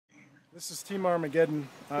This is Team Armageddon.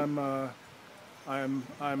 We're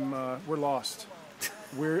lost.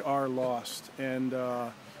 We are lost, and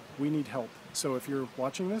we need help. So if you're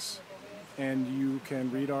watching this and you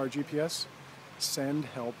can read our GPS, send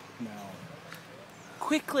help now.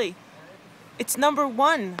 Quickly! It's number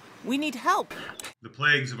 1. We need help. The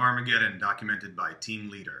plagues of Armageddon documented by Team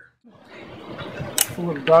Leader. Full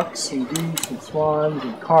of ducks and geese and swans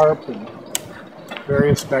and carp and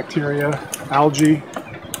various bacteria, algae,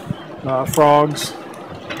 frogs,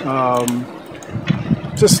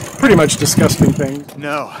 just pretty much disgusting things.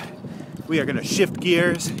 No, we are going to shift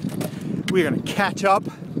gears, we are going to catch up,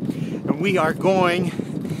 and we are going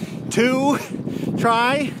to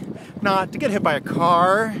try not to get hit by a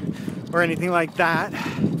car or anything like that.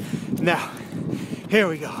 Now, here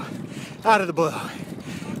we go, out of the blue.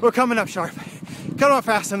 We're coming up sharp, coming up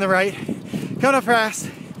fast on the right, coming up fast,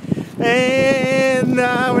 and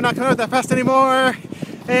we're not coming up that fast anymore.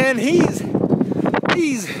 And he's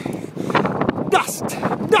dust.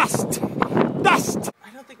 I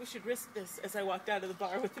don't think we should risk this as I walked out of the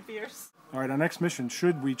bar with the beers. All right, our next mission,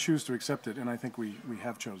 should we choose to accept it, and I think we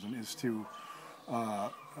have chosen, is to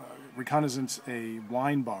reconnaissance a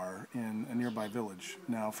wine bar in a nearby village.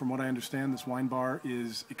 Now, from what I understand, this wine bar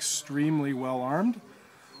is extremely well armed,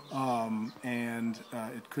 and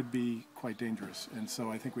it could be quite dangerous. And so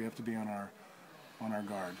I think we have to be on our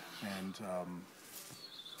guard. And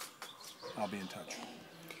I'll be in touch.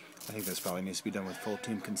 I think this probably needs to be done with full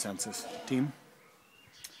team consensus. Team?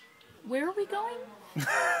 Where are we going?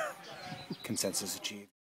 Consensus achieved.